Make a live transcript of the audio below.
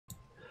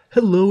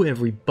Hello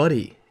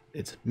everybody,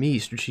 it's me,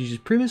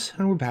 Strategist Primus,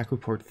 and we're back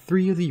with part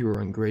 3 of the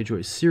Euron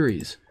Greyjoy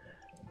series.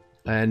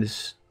 And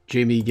as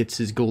Jamie gets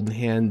his golden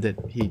hand that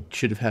he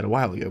should have had a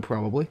while ago,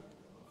 probably.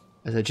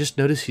 As I just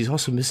noticed, he's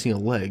also missing a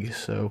leg,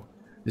 so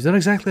there's not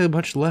exactly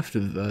much left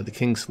of the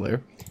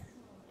Kingslayer.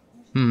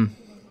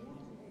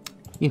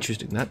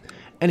 Interesting, that.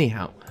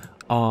 Anyhow,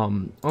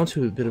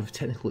 onto a bit of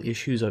technical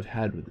issues I've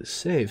had with this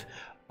save.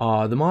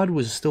 The mod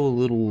was still a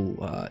little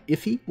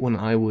iffy when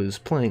I was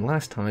playing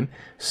last time,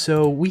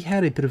 so we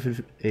had a bit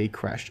of a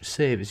crashed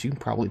save, as you can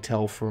probably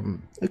tell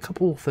from a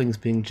couple of things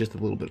being just a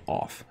little bit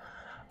off.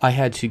 I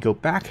had to go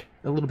back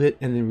a little bit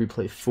and then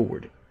replay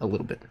forward a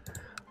little bit.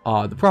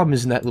 The problem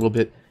is in that little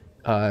bit,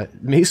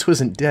 Mace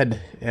wasn't dead,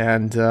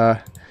 and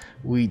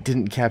we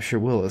didn't capture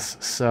Willis,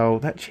 so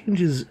that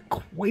changes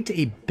quite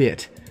a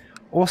bit.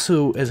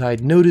 Also, as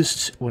I'd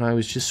noticed when I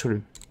was just sort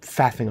of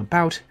faffing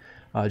about,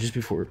 just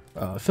before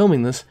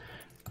filming this,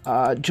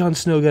 Jon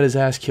Snow got his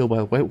ass killed by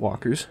the White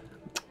Walkers.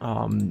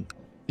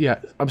 Yeah,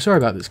 I'm sorry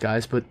about this,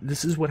 guys, but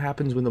this is what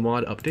happens when the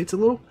mod updates a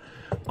little.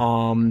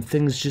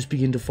 Things just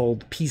begin to fall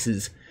to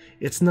pieces.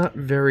 It's not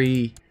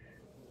very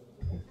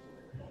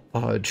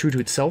true to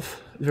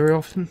itself very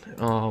often.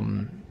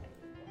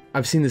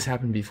 I've seen this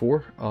happen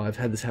before. I've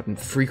had this happen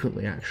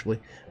frequently, actually.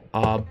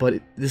 But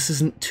this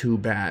isn't too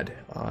bad.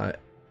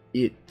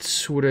 It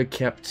sort of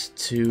kept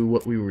to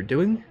what we were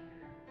doing.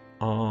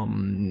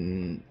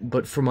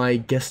 But for my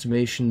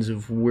guesstimations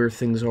of where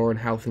things are and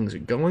how things are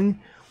going,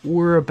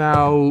 we're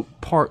about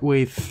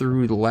partway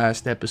through the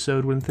last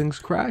episode when things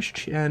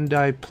crashed, and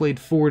I played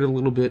forward a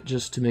little bit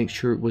just to make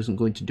sure it wasn't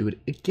going to do it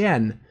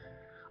again.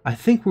 I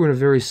think we're in a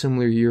very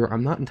similar year,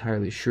 I'm not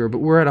entirely sure, but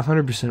we're at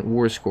 100%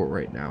 war score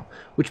right now,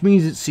 which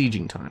means it's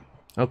sieging time,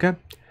 okay?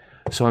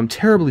 So I'm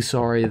terribly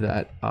sorry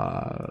that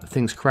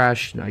things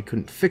crashed and I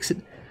couldn't fix it.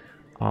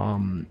 I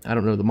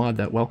don't know the mod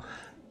that well.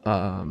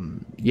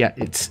 Yeah,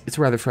 it's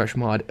a rather fresh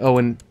mod. Oh,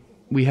 and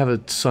we have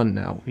a son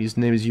now. His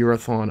name is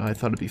Euron. I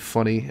thought it'd be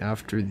funny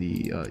after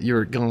the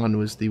Euron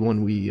was the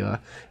one we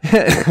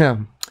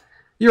Euron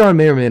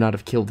may or may not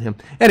have killed him.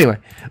 Anyway,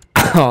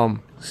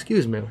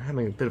 excuse me, I'm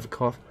having a bit of a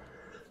cough.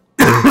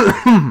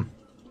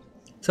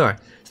 Sorry,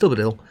 still a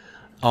bit ill.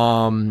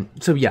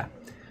 So yeah,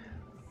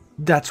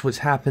 that's what's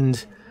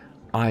happened.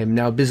 I am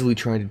now busily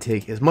trying to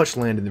take as much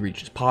land in the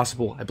Reach as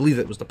possible. I believe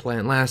that was the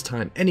plan last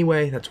time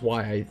anyway. That's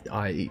why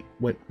I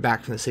went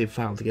back from the save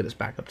file to get us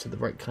back up to the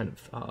right kind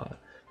of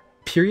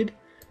period.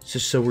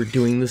 Just so we're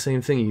doing the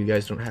same thing. You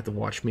guys don't have to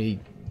watch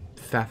me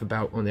faff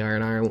about on the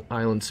Iron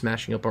Island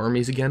smashing up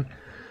armies again.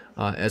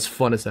 As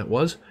fun as that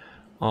was.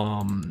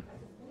 I'm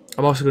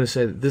also going to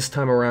say that this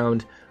time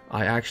around,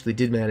 I actually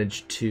did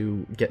manage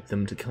to get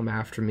them to come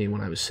after me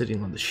when I was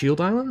sitting on the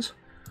Shield Islands.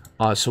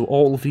 So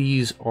all of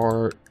these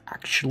are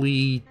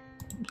actually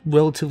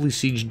relatively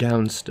sieged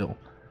down still.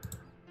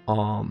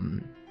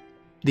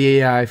 The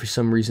AI for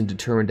some reason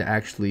determined to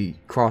actually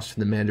cross from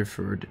the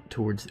Manderford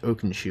towards the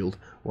Oakenshield,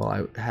 while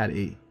I had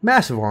a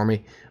massive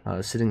army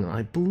sitting on,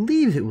 I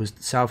believe it was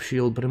the South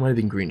Shield, but it might have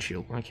been Green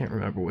Shield, I can't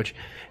remember which,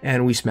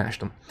 and we smashed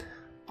them.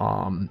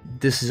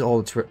 This is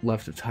all that's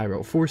left of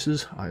Tyrell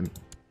forces. I'm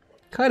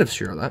kind of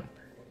sure of that.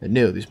 And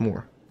no, there's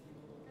more.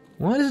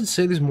 Why does it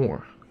say there's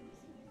more?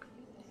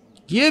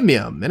 Give me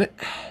a minute.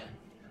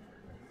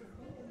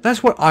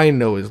 That's what I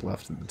know is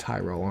left of the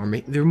Tyrell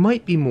army. There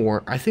might be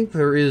more. I think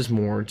there is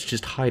more. It's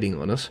just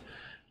hiding on us.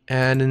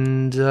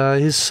 And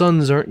his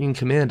sons aren't in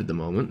command at the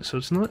moment, so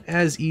it's not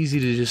as easy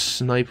to just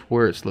snipe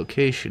where its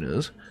location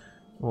is.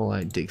 While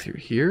I dig through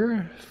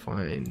here,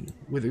 find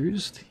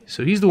Withers.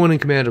 So he's the one in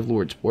command of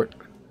Lordsport.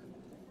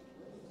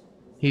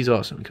 He's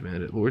also in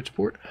command at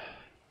Lordsport.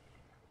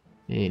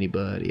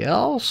 Anybody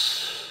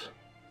else?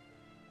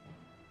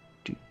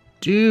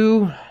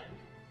 Not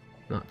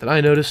that I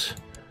notice.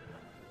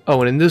 Oh,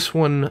 and in this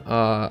one,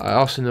 I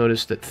also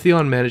noticed that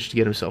Theon managed to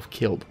get himself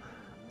killed.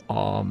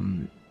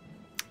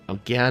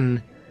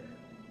 Again,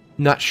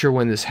 not sure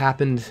when this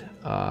happened.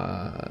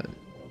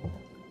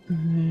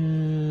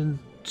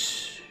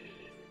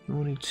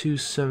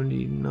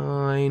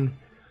 2279.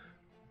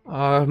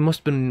 Must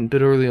have been a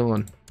bit early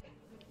on.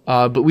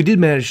 But we did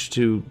manage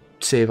to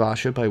save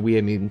Asha. By we,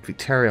 I mean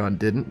Victarion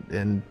didn't,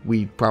 and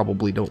we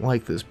probably don't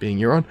like this being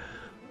Euron.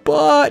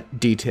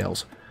 But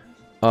details.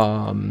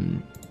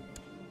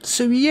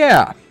 So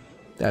yeah,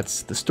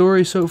 that's the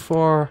story so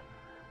far.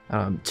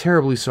 I'm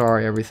terribly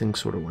sorry everything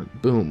sort of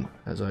went boom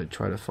as I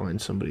try to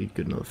find somebody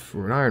good enough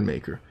for an Iron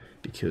Maker,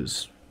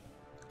 because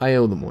I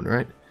owe them one,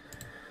 right?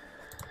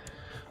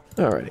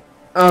 Alrighty.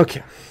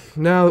 Okay,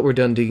 now that we're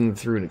done digging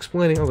through and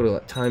explaining, I'm going to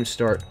let time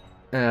start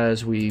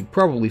as we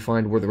probably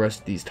find where the rest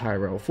of these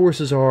Tyrell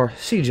forces are,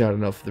 siege out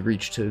enough of the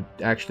Reach to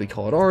actually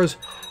call it ours,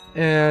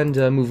 and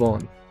move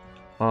on.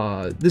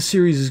 This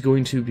series is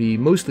going to be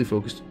mostly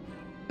focused...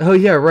 Oh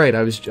yeah, right.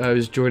 I was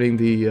joining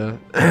the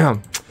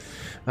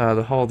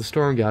the Hall of the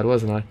Storm God,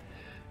 wasn't I?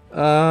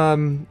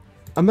 I'm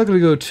not gonna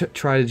go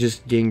try to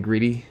just gain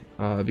greedy,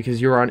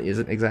 because Euron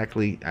isn't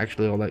exactly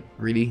actually all that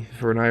greedy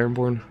for an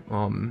Ironborn.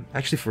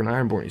 Actually, for an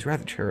Ironborn, he's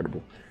rather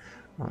charitable.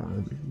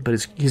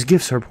 But his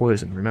gifts are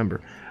poison,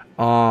 remember.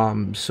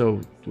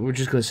 So we're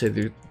just going to say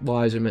the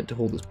lies are meant to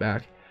hold us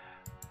back.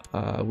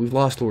 We've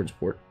lost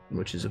Lordsport,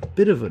 which is a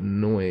bit of an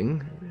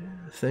annoying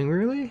thing,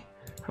 really.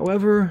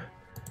 However,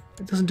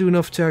 it doesn't do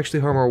enough to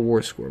actually harm our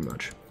war score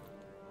much.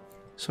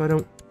 So I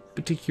don't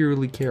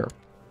particularly care.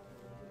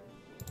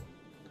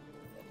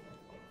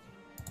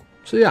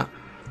 So yeah,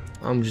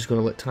 I'm just going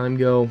to let time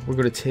go. We're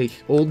going to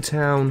take Old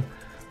Town.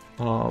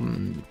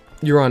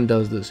 Euron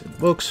does this in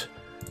books.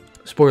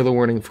 Spoiler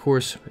warning, of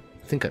course.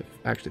 I think I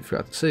actually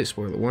forgot to say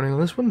spoiler warning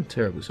on this one.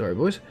 Terribly sorry,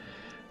 boys.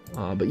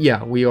 But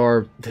yeah, we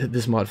are...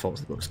 This mod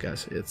follows the books,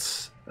 guys.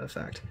 It's a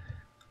fact.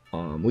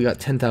 We got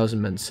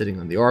 10,000 men sitting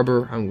on the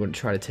Arbor. I'm going to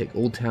try to take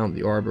Old Town,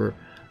 the Arbor,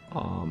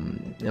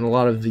 and a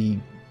lot of the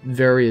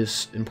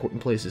various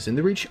important places in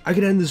the Reach. I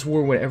can end this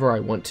war whenever I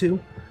want to,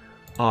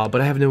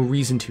 but I have no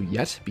reason to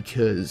yet,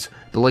 because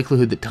the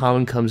likelihood that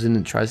Tommen comes in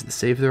and tries to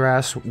save their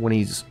ass when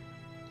he's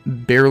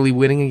barely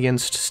winning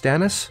against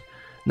Stannis,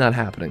 not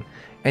happening.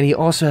 And he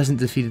also hasn't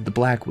defeated the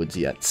Blackwoods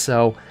yet,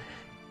 so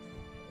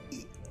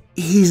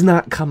he's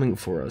not coming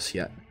for us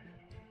yet.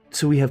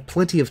 So we have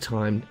plenty of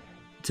time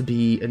to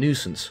be a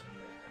nuisance.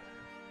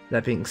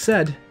 That being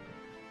said,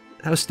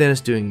 how's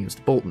Stannis doing against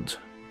the Boltons?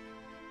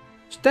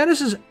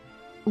 Stannis is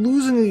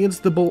losing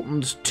against the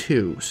Boltons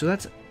too, so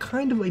that's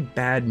kind of a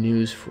bad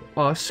news for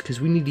us,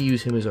 because we need to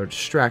use him as our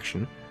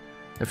distraction.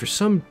 And for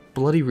some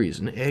bloody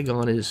reason,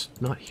 Aegon is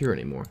not here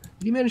anymore.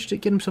 Did he manage to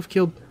get himself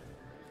killed?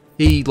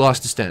 He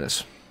lost to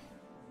Stannis.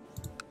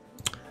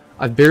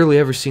 I've barely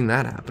ever seen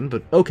that happen,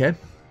 but okay.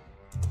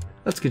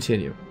 Let's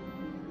continue.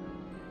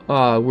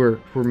 We're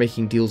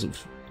making deals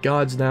of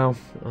gods now.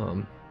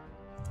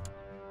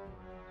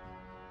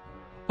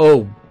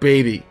 Oh,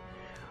 baby.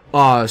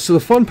 So the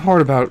fun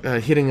part about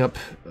hitting up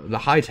the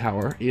High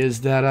Tower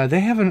is that they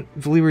have a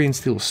Valyrian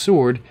steel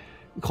sword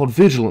called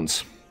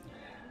Vigilance.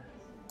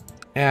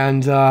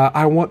 And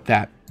I want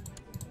that,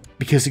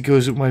 because it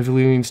goes with my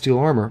Valyrian steel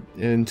armor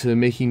into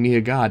making me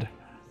a god.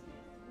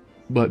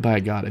 But by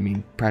a god, I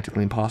mean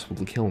practically impossible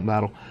to kill in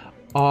battle.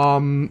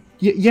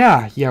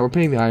 Yeah, we're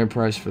paying the iron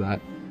price for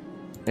that.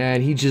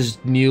 And he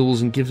just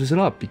kneels and gives us it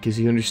up because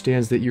he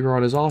understands that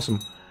Euron is awesome.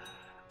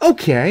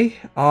 Okay,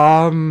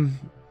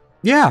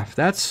 yeah,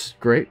 that's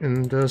great.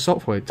 And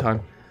salt fight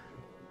time.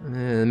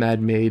 The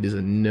Mad Maid is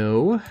a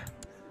no.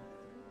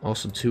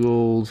 Also too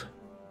old.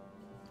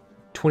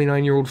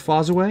 29-year-old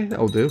Fozaway,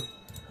 that'll do.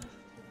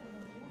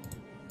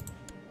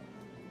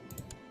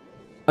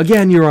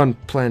 Again, Euron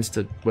plans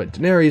to wed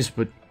Daenerys,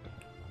 but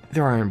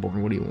they're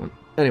Ironborn. What do you want?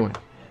 Anyway,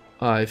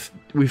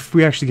 if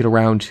we actually get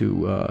around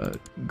to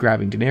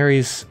grabbing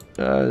Daenerys,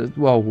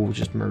 well, we'll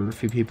just murder a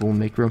few people and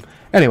make room.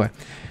 Anyway,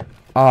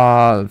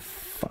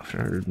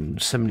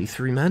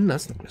 573 men.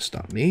 That's not going to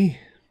stop me.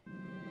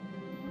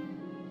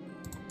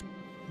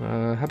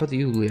 How about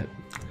the Oubliette?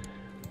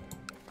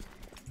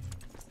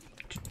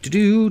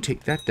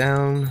 Take that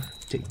down.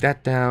 Take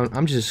that down.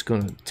 I'm just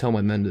going to tell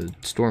my men to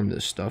storm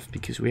this stuff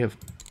because we have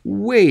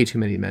way too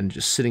many men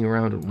just sitting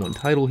around on one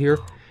title here.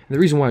 And the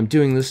reason why I'm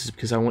doing this is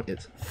because I want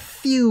as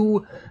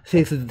few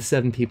Faith of the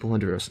Seven people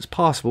under us as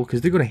possible,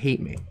 because they're going to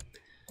hate me.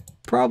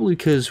 Probably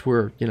because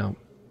we're, you know,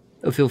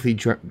 a filthy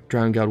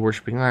drowned god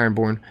worshipping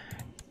Ironborn,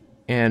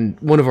 and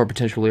one of our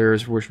potential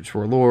heirs worships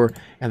for lore,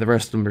 and the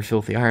rest of them are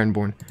filthy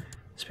Ironborn.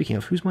 Speaking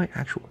of, who's my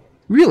actual...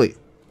 Really?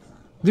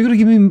 They're going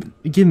to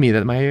give me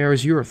that my heir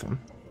is Urathon.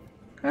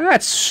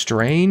 That's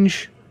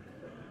strange.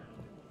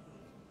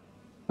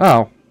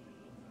 Oh.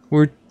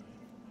 We're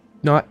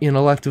not in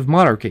elective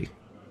monarchy.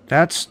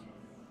 That's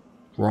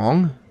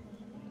wrong.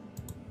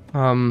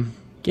 Game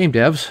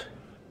devs.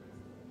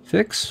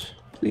 Fix,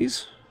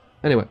 please.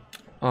 Anyway,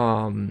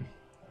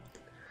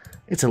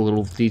 it's a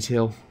little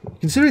detail.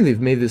 Considering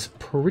they've made this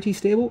pretty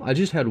stable, I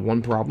just had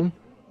one problem.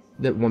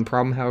 That one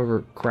problem,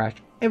 however,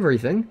 crashed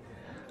everything.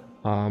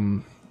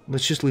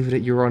 Let's just leave it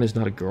at Euron is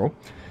not a girl.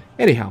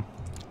 Anyhow,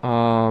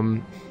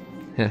 funny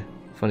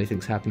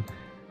things happen.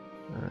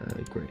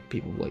 Great,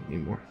 people like me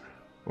more.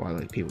 Well, I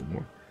like people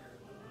more.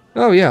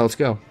 Oh yeah, let's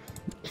go.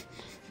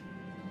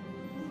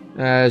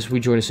 As we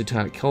join a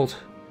satanic cult.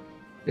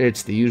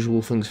 It's the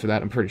usual things for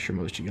that. I'm pretty sure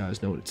most of you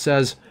guys know what it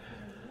says.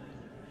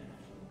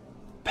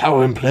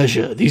 Power and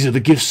pleasure, these are the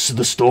gifts of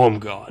the Storm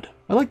God.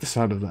 I like the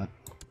sound of that.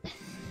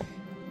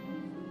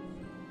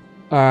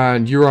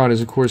 And Euron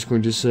is, of course,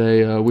 going to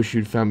say, wish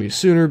you'd found me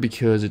sooner,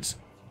 because it's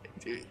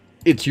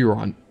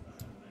Euron.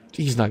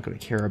 He's not going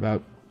to care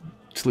about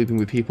sleeping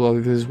with people other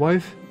than his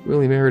wife.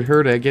 Really married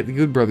her to get the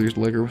good brothers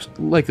to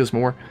like us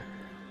more.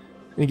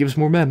 And give us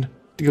more men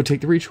to go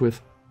take the Reach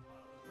with.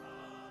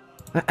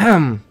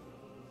 I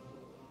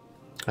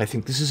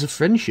think this is a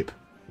friendship.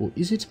 Or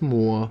is it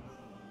more?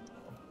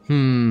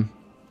 I'm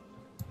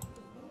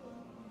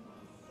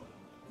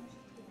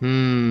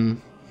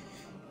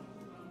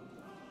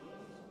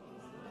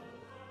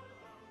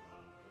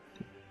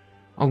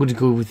going to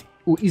go with,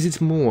 or is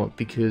it more,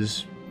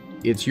 because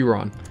it's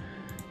Euron.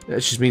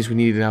 That just means we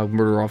need to now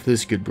murder off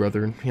this good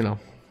brother, and, you know,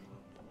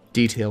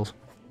 details.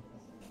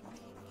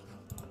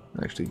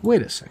 Actually,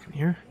 wait a second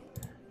here.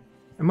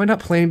 Am I not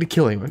planning to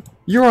kill anyone?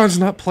 Euron's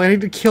not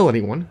planning to kill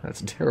anyone. That's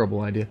a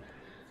terrible idea.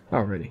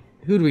 Alrighty.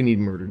 Who do we need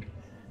murdered?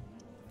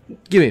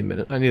 Give me a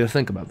minute. I need to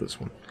think about this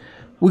one.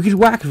 We could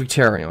whack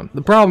Victarion.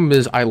 The problem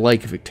is I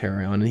like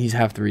Victarion, and he's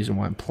half the reason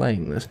why I'm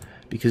playing this.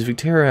 Because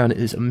Victarion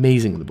is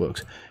amazing in the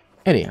books.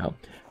 Anyhow.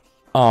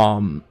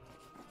 But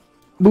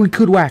we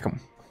could whack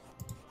him.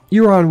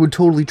 Euron would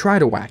totally try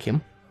to whack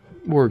him.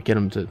 Or get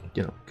him to,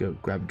 you know, go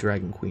grab a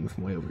Dragon Queen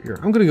from way over here.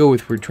 I'm gonna go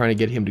with we're trying to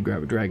get him to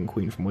grab a Dragon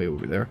Queen from way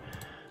over there.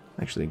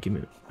 Actually, give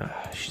me...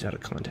 she's out of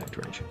contact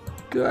range.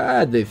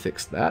 Good, they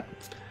fixed that.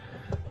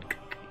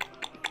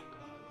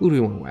 Who do we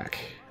want to whack?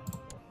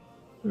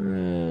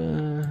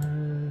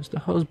 Is the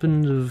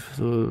husband of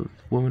the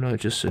woman I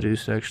just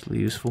seduced actually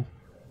useful?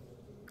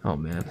 Oh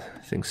man,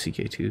 I think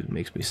CK2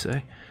 makes me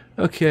say.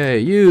 Okay,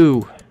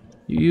 you!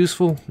 You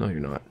useful? No, you're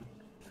not.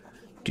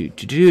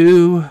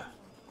 Do.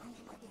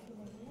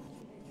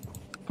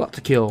 Plot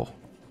to kill.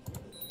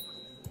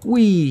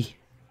 Wee!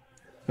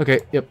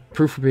 Okay, yep,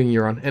 proof for being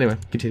Euron. Anyway,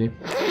 continue.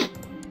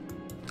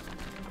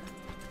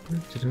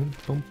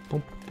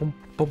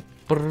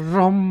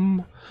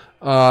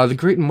 The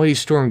great and mighty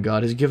Storm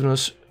God has given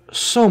us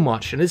so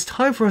much, and it's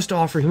time for us to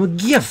offer him a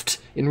gift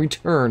in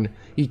return.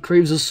 He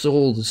craves a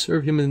soul to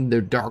serve him in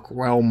their dark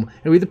realm,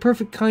 and with the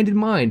perfect kind in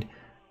mind.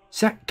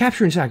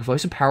 Capture and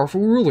sacrifice a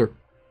powerful ruler.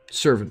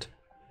 Servant.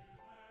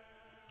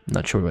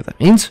 Not sure what that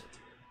means.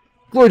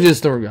 Glory to the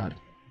Storm God.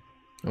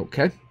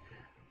 Okay.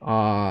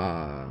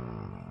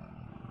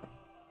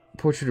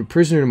 Portrait of a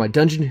prisoner in my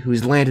dungeon who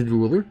is landed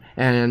ruler,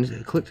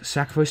 and click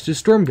sacrifice to the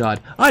Storm God.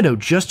 I know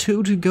just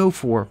who to go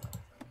for.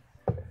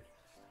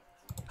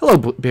 Hello,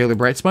 Bailey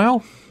Bright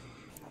Smile.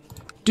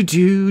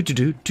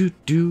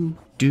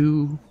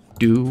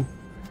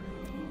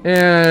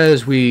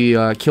 As we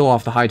kill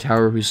off the High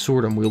Tower whose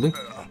sword I'm wielding.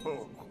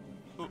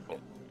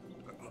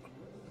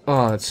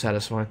 Oh, that's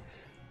satisfying.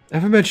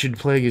 Have I mentioned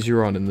playing as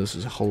Euron in this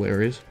is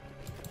hilarious?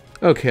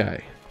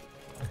 Okay.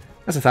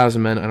 That's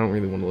 1,000 men. I don't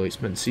really want to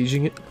waste men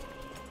sieging it.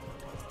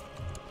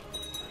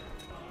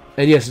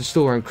 And yes, it's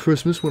still around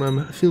Christmas when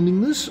I'm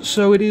filming this,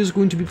 so it is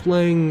going to be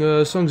playing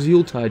Songs of the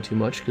Yuletide too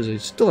much, because I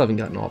still haven't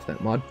gotten off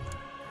that mod.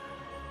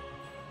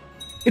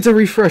 It's a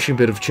refreshing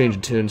bit of change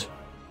of tunes.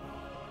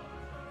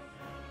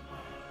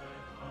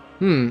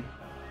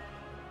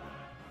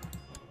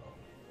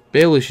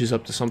 Baelish is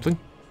up to something.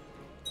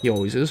 He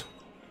always is.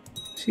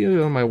 Is he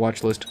on my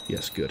watch list?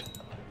 Yes, good.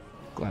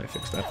 Glad I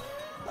fixed that.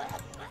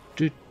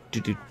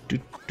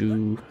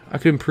 I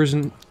could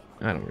imprison...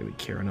 I don't really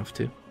care enough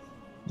to.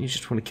 You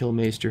just want to kill a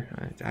Maester.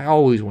 I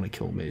always want to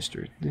kill a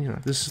Maester. You know,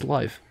 this is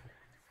life.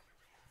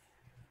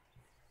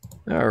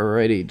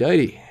 Alrighty,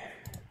 dighty.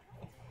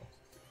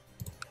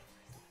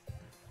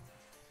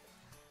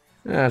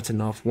 That's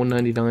enough.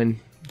 199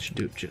 should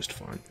do it just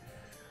fine.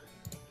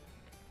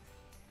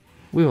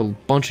 We have a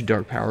bunch of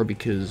dark power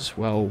because,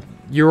 well,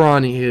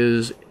 Euron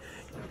is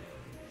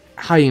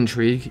high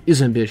intrigue,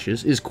 is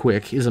ambitious, is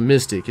quick, is a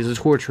mystic, is a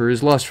torturer,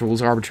 is lustful,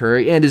 is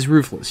arbitrary, and is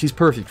ruthless. He's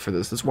perfect for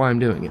this. That's why I'm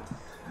doing it.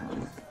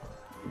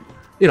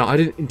 You know, I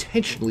didn't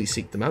intentionally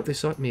seek them out. They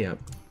sought me out.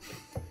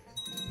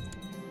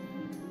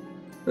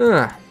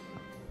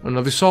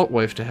 Another salt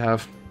wife to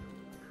have.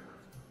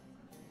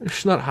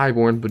 She's not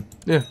highborn, but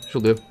yeah,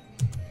 she'll do.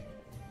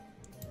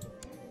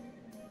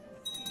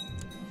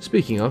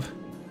 Speaking of,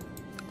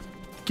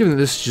 given that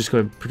this is just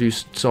going to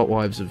produce salt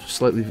wives of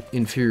slightly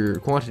inferior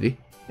quantity,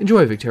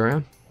 enjoy,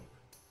 Victarion.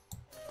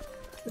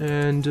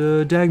 And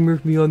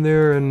Dagmar me on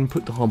there and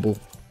put the humble.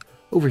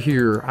 Over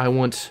here, I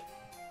want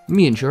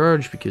me in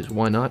charge, because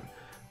why not?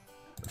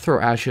 Throw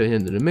Asha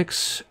into the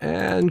mix,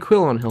 and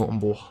Quill on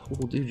humble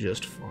will do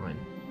just fine.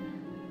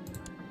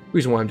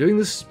 Reason why I'm doing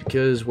this is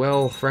because,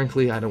 well,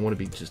 frankly, I don't want to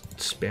be just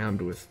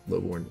spammed with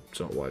lowborn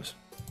salt wives.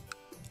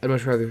 I'd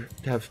much rather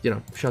have, you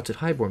know, shots at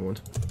highborn ones.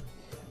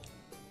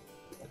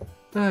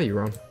 Ah,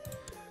 Euron.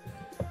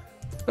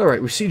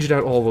 Alright, we sieged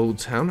out all of Old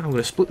Town. I'm going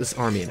to split this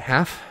army in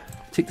half.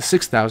 Take the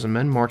 6,000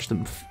 men, march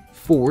them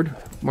forward,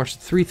 march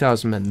the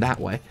 3,000 men that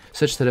way,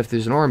 such that if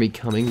there's an army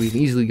coming, we can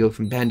easily go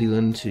from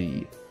Bandylin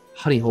to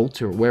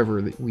Honeyholt or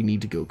wherever that we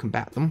need to go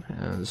combat them,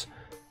 as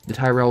the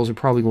Tyrells are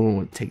probably going to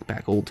want to take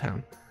back Old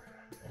Town.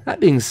 That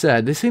being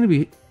said, they seem to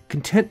be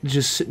content to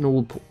just sit in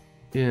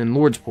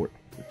Lordsport.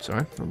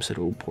 Sorry, I almost said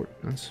Old Port.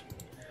 That's...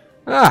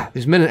 Ah,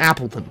 there's men in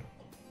Appleton.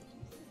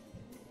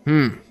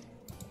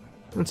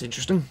 That's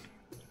interesting.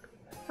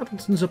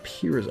 Appleton's up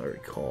here, as I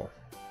recall.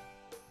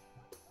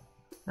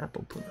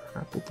 Appleton.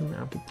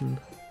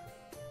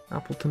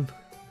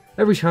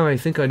 Every time I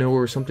think I know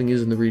where something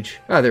is in the Reach...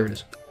 Ah, there it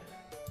is.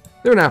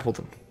 They're in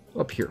Appleton.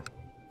 Up here.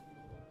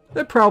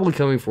 They're probably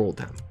coming for Old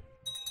Town.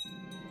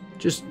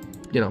 Just,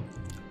 you know,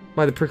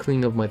 by the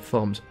prickling of my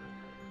thumbs.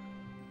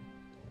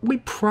 We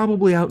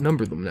probably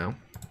outnumber them now.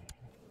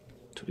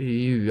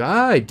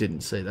 I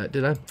didn't say that,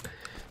 did I?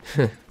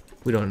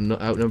 We don't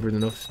outnumber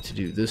enough to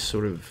do this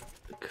sort of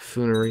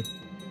buffoonery.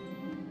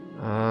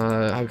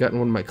 I've gotten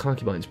one of my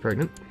concubines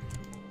pregnant.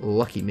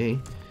 Lucky me.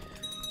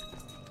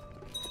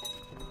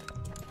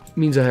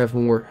 Means I have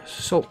more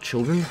salt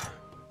children,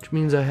 which which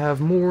means I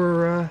have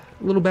more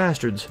little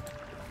bastards.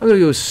 I'm gonna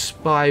go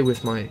spy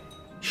with my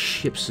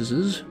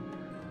shipses.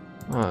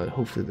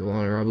 Hopefully they'll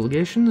honor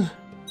obligations.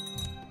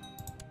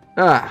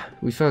 Ah,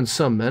 we found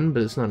some men,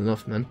 but it's not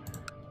enough men.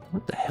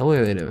 What the hell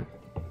are they doing?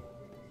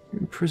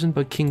 You're imprisoned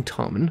by King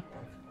Tommen,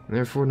 and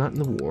therefore not in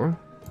the war.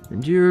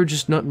 And you're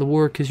just not in the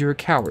war because you're a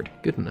coward.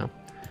 Good to know.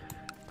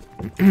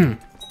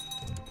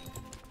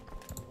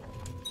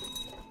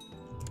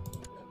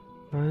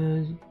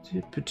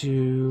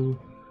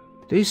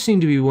 They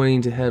seem to be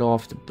wanting to head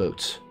off to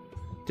boats.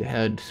 To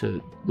head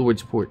to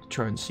Lord's Port to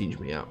try and siege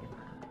me out.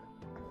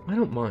 I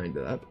don't mind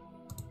that.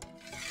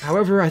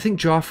 However, I think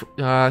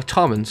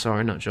Tommen,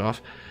 sorry, not Joff,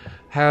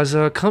 has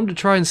come to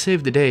try and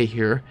save the day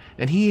here,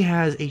 and he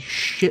has a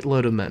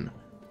shitload of men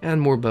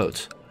and more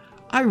boats.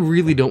 I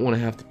really don't want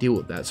to have to deal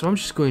with that, so I'm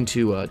just going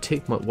to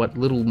take what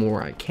little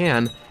more I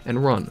can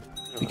and run,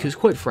 because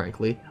quite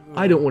frankly,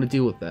 I don't want to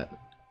deal with that.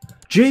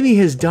 Jaime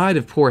has died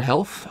of poor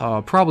health,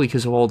 probably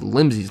because of all the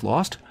limbs he's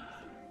lost,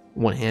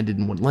 one-handed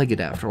and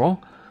one-legged after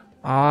all.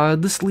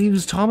 This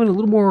leaves Tommen a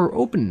little more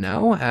open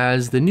now,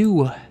 as the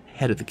new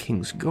head of the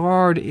King's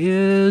Guard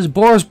is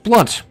Boros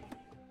Blunt.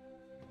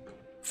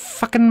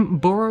 Fucking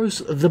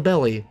Boros the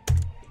Belly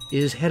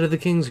is head of the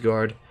King's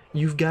Guard.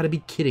 You've got to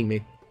be kidding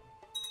me.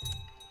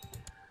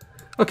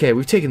 Okay,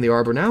 we've taken the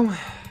arbor now.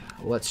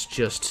 Let's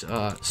just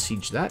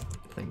siege that.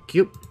 Thank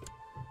you.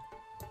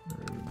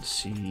 Let's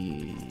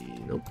see.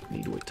 Nope,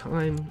 need to wait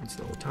time. It's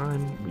not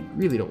time. We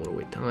really don't want to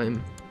wait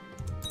time.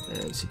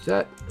 And siege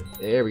that.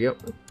 There we go.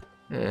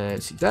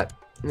 And siege that.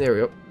 There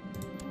we go.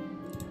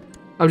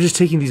 I'm just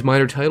taking these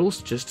minor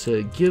titles just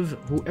to give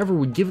whoever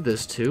we give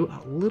this to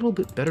a little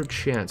bit better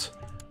chance.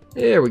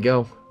 There we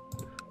go.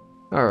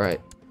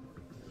 Alright.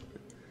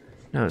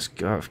 Now it's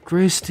Garth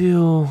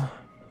Greysteel.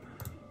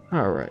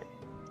 Alright.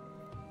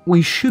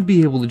 We should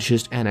be able to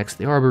just annex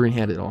the arbor and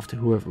hand it off to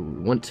whoever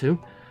we want to.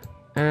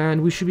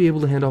 And we should be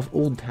able to hand off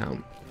Old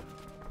Town.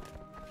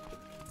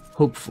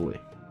 Hopefully.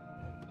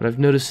 But I've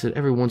noticed that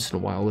every once in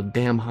a while the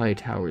damn high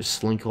towers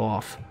slink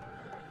off.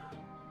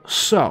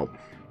 So.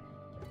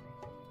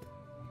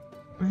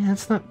 Yeah,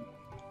 it's not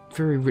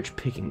very rich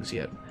pickings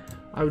yet.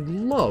 I would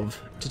love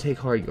to take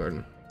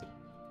Highgarden.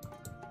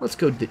 Let's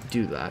go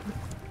do that.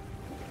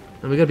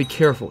 And we gotta be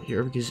careful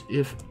here, because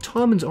if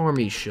Tommen's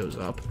army shows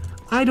up,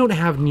 I don't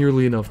have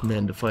nearly enough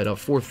men to fight off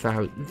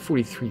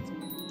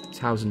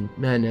 43,000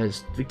 men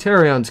as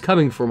Victarion's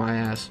coming for my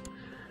ass.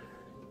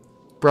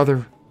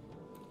 Brother,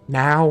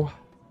 now?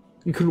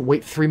 You couldn't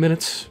wait 3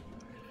 minutes?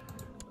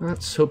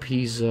 Let's hope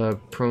he's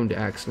prone to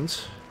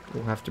accidents.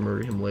 We'll have to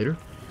murder him later.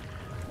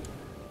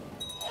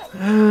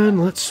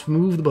 And let's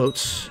move the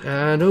boats.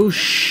 And oh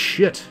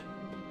shit!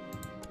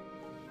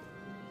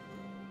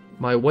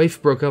 My wife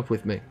broke up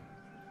with me.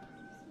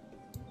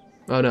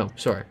 Oh no,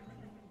 sorry.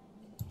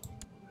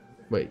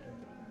 Wait,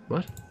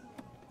 what?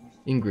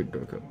 Ingrid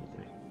broke up with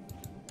me.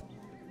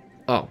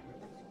 Oh,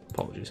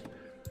 apologies.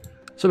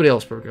 Somebody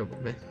else broke up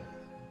with me.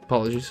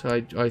 Apologies,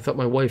 I thought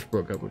my wife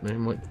broke up with me.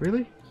 I'm like,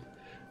 really?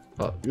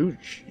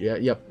 Yeah,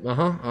 yep,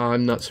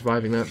 I'm not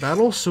surviving that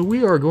battle, so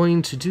we are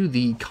going to do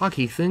the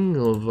cocky thing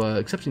of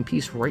accepting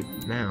peace right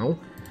now,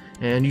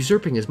 and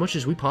usurping as much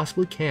as we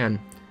possibly can.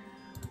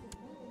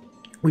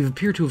 We've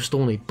appeared to have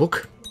stolen a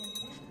book.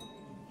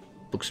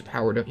 Books of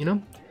power, don't you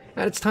know?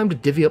 And it's time to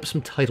divvy up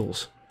some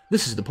titles.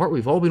 This is the part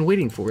we've all been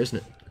waiting for, isn't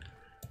it?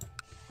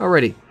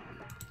 Alrighty.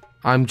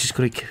 I'm just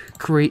going to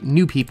create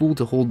new people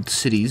to hold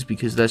cities,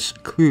 because that's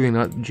clearly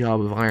not the job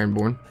of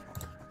Ironborn.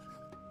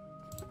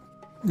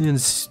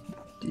 And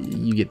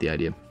you get the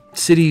idea.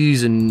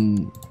 Cities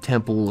and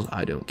temples,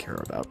 I don't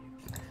care about.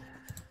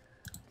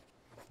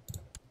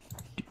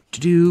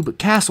 But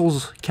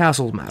castles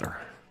matter.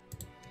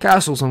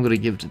 Castles I'm going to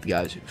give to the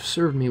guys who've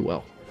served me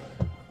well,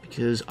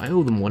 because I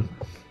owe them one.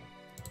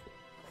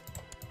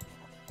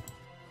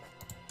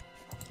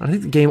 I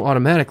think the game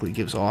automatically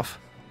gives off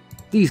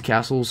these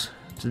castles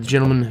to the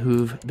gentlemen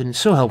who've been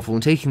so helpful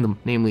in taking them,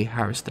 namely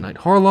Harris the Knight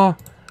Harlaw,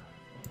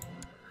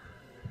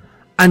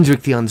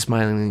 Andric the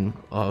Unsmiling,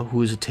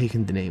 who has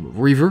taken the name of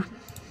Reaver,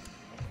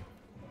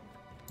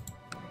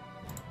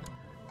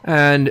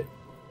 and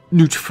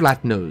Newt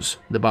Flatnose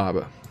the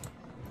Barber.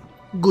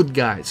 Good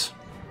guys.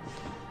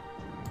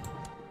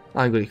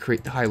 I'm going to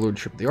create the High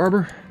Lordship of the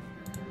Arbor,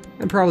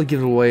 and probably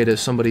give it away to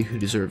somebody who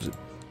deserves it.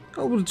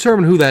 I'll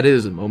determine who that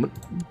is in a moment.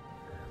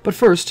 But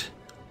first,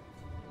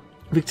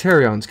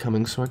 Victarion's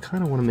coming, so I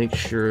kind of want to make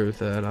sure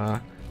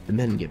that the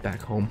men get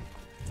back home.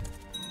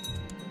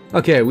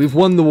 Okay, we've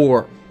won the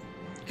war.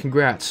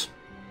 Congrats.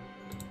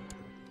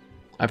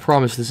 I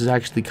promise this is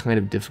actually kind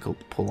of difficult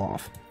to pull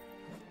off.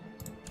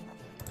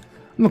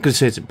 I'm not going to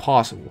say it's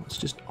impossible, it's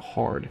just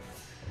hard.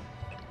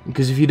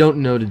 Because if you don't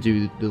know to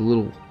do the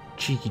little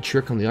cheeky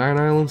trick on the Iron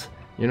Islands,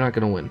 you're not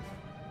going to win.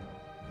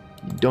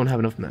 You don't have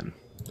enough men.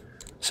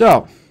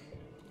 So,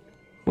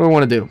 what do I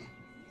want to do?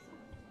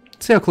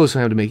 See how close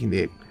I am to making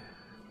the 8.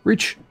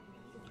 Reach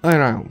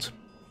Iron Islands.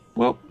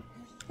 Well,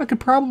 I could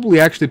probably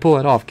actually pull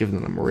that off, given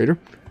that I'm a raider.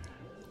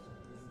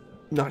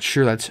 Not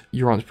sure that's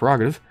Euron's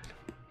prerogative.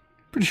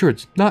 Pretty sure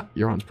it's not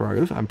Euron's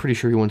prerogative. I'm pretty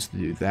sure he wants to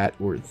do that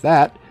or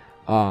that.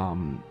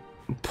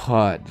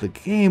 But the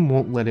game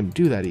won't let him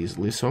do that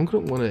easily, so I'm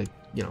going to want to,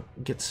 you know,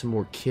 get some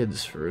more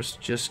kids first,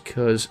 just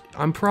because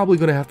I'm probably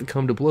going to have to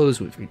come to blows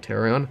with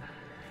Victarion,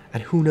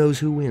 and who knows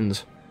who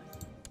wins.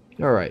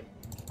 Alright.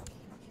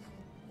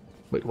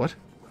 Wait, what?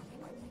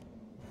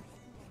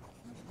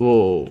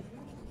 Whoa.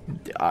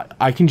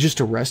 I can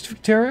just arrest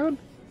Victarion?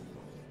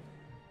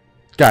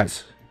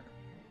 Guys.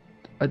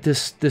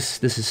 This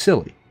is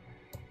silly.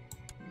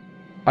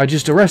 I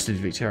just arrested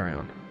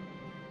Victarion.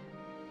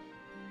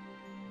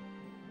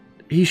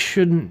 He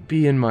shouldn't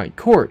be in my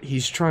court.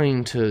 He's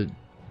trying to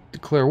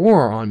declare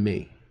war on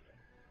me.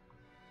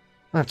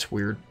 That's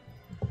weird.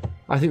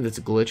 I think that's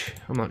a glitch.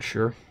 I'm not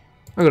sure.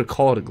 I'm gonna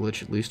call it a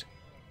glitch at least.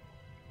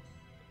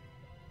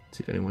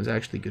 See if anyone's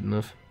actually good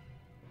enough.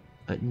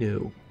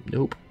 No.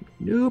 Nope.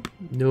 Nope.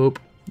 Nope.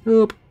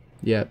 Nope.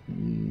 Yeah.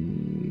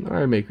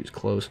 Iron Maker's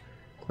close.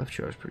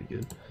 Cleftjaw's pretty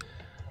good.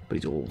 But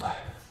he's old. I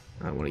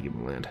don't want to give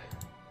him land.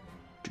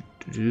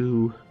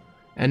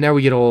 And now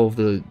we get all of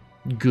the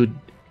good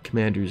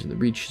commanders in the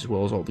Reach, as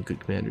well as all the good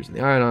commanders in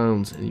the Iron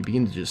Islands, and you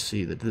begin to just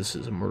see that this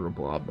is a murder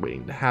blob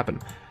waiting to happen.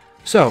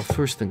 So,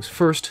 first things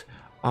first,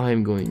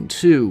 I'm going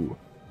to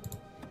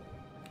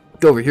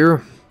go over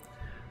here,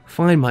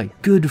 find my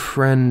good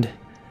friend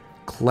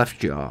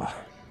Cleftjaw.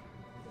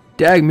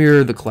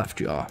 Dagmir the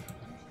Cleftjaw,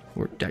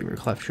 or Dagmir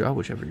Cleftjaw,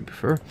 whichever you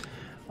prefer.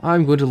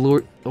 I'm going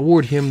to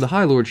award him the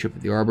High Lordship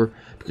of the Arbor,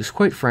 because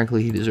quite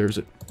frankly, he deserves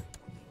it.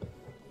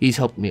 He's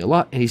helped me a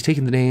lot, and he's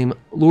taken the name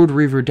Lord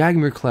Reaver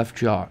Dagmir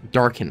Cleftjaw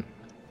Darkin,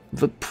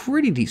 with a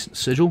pretty decent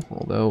sigil,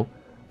 although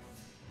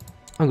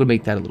I'm going to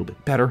make that a little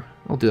bit better.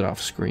 I'll do it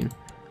off screen,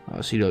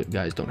 so you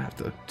guys don't have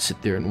to sit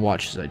there and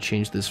watch as I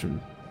change this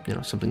from, you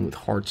know, something with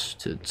hearts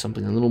to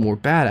something a little more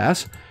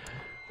badass.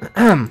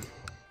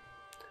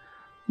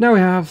 Now we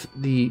have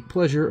the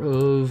pleasure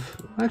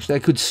of... Actually, I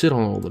could sit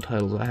on all the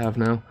titles I have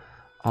now,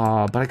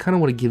 but I kind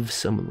of want to give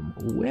some of them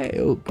away.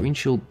 Oh, Green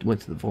Shield went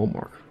to the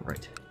Volmark.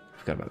 Right.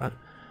 Forgot about that.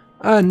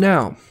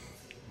 Now,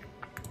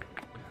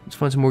 let's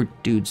find some more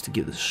dudes to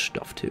give this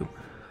stuff to.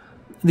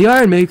 The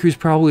Iron Makers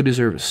probably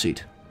deserve a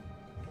seat.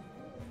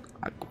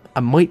 I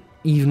might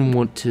even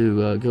want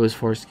to go as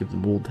far as to give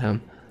them Old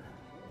Town.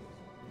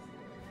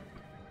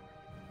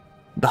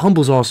 The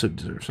Humbles also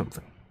deserve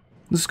something.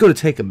 Let's go to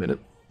take a minute.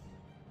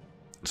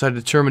 So I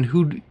determine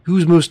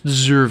who's most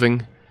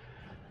deserving.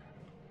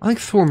 I think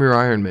Thormir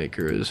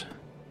Ironmaker is.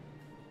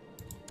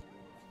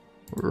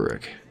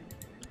 Rick.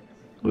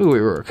 Wait,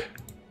 Rick.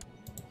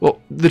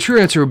 Well, the true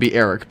answer would be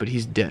Eric, but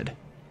he's dead.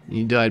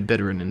 He died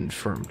bitter and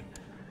infirmed.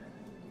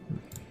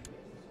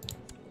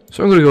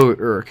 So I'm going to go with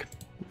Eric,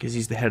 because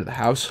he's the head of the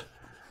house.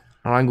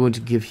 And I'm going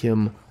to give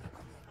him...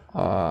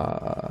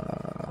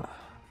 I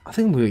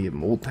think I'm going to give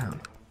him Old Town.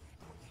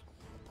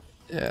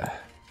 Yeah.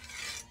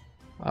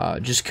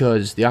 Just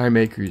because the Iron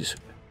Makers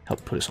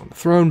helped put us on the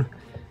throne,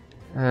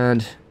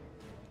 and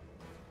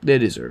they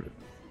deserve it.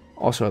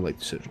 Also, I like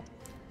the sigil.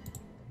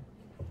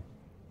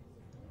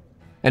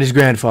 And his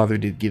grandfather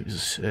did give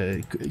us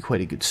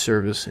quite a good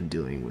service in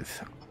dealing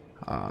with,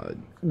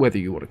 whether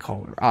you want to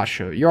call her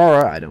Asha or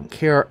Yara, I don't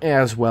care,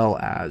 as well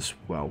as,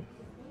 well,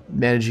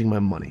 managing my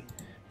money.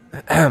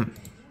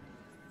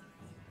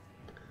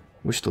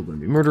 We're still going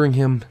to be murdering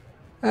him.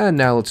 And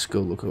now let's go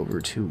look over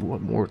to what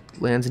more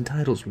lands and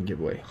titles we can give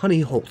away.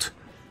 Honey Holt.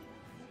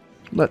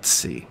 Let's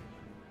see.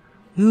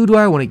 Who do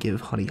I want to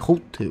give Honey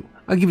Holt to?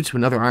 I'll give it to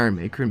another Iron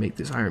Maker and make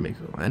this Iron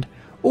Maker land.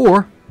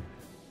 Or,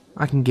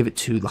 I can give it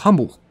to the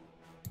Humble.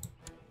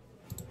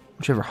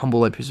 Whichever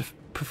Humble I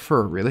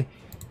prefer, really.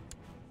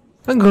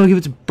 I'm going to give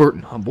it to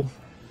Burton Humble.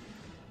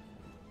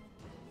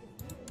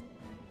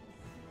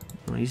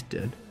 Oh, he's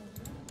dead.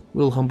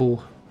 Will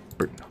Humble,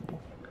 Burton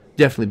Humble.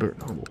 Definitely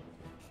Burton Humble.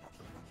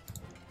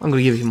 I'm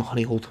going to give him a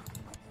Honey Holt.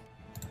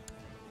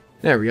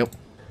 There we go.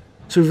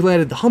 So we've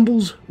landed the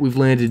Humbles, we've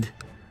landed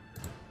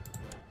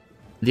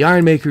the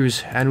Iron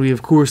Makers, and we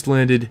of course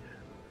landed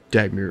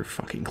Dagmir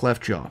fucking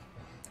Cleftjaw.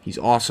 He's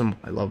awesome.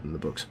 I love him in the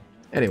books.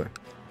 Anyway,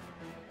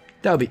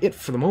 that'll be it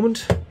for the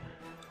moment.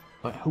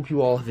 I hope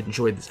you all have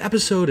enjoyed this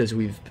episode as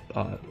we've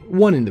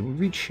won in the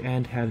Reach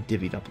and have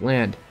divvied up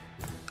land.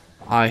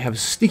 I have a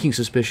sneaking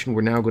suspicion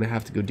we're now going to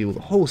have to go deal with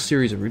a whole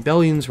series of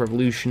rebellions,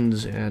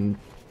 revolutions, and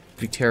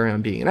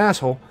Victarion being an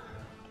asshole,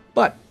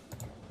 but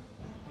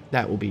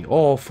that will be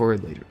all for a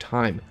later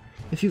time.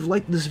 If you've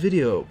liked this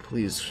video,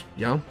 please,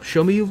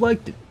 show me you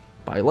liked it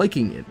by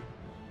liking it,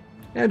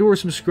 and or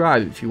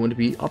subscribe if you want to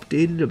be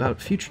updated about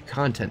future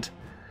content.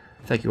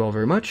 Thank you all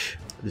very much.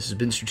 This has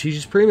been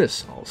Strategist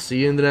Primus. I'll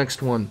see you in the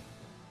next one.